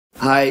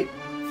Hi,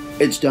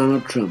 it's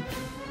Donald Trump.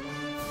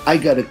 I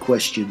got a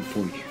question for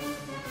you.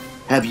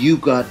 Have you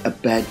got a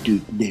bad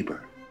dude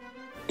neighbor?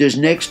 Does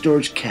next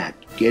door's cat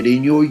get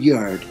in your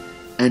yard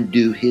and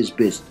do his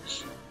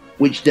business,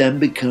 which then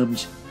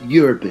becomes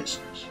your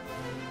business?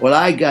 Well,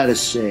 I gotta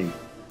say,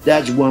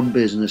 that's one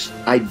business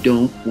I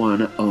don't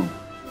want to own.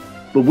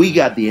 But we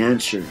got the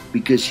answer,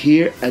 because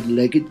here at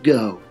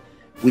LEGGITGO,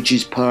 which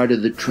is part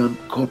of the Trump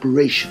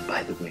Corporation,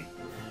 by the way,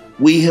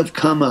 we have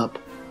come up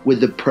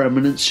with a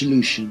permanent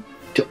solution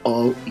to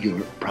all your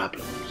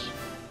problems.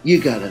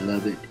 You gotta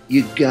love it.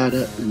 You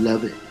gotta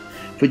love it.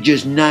 For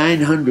just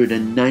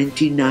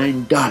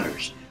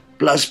 $999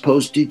 plus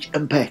postage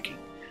and packing,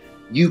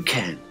 you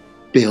can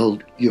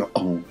build your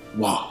own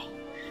wall.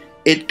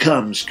 It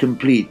comes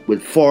complete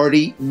with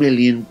 40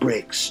 million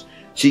bricks,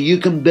 so you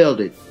can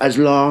build it as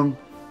long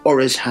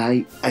or as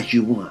high as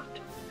you want.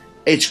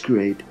 It's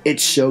great.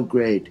 It's so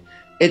great.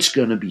 It's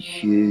gonna be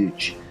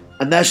huge.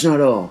 And that's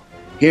not all.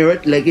 Here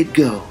at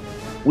LEGGITGO,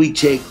 we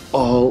take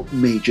all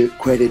major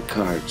credit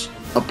cards,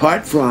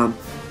 apart from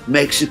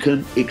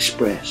Mexican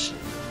Express.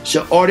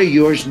 So order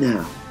yours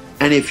now.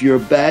 And if your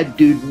bad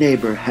dude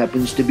neighbor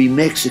happens to be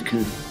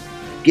Mexican,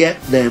 get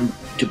them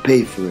to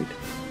pay for it.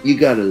 You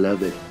gotta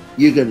love it.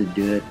 You're gonna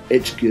do it.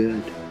 It's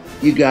good.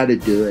 You gotta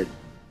do it.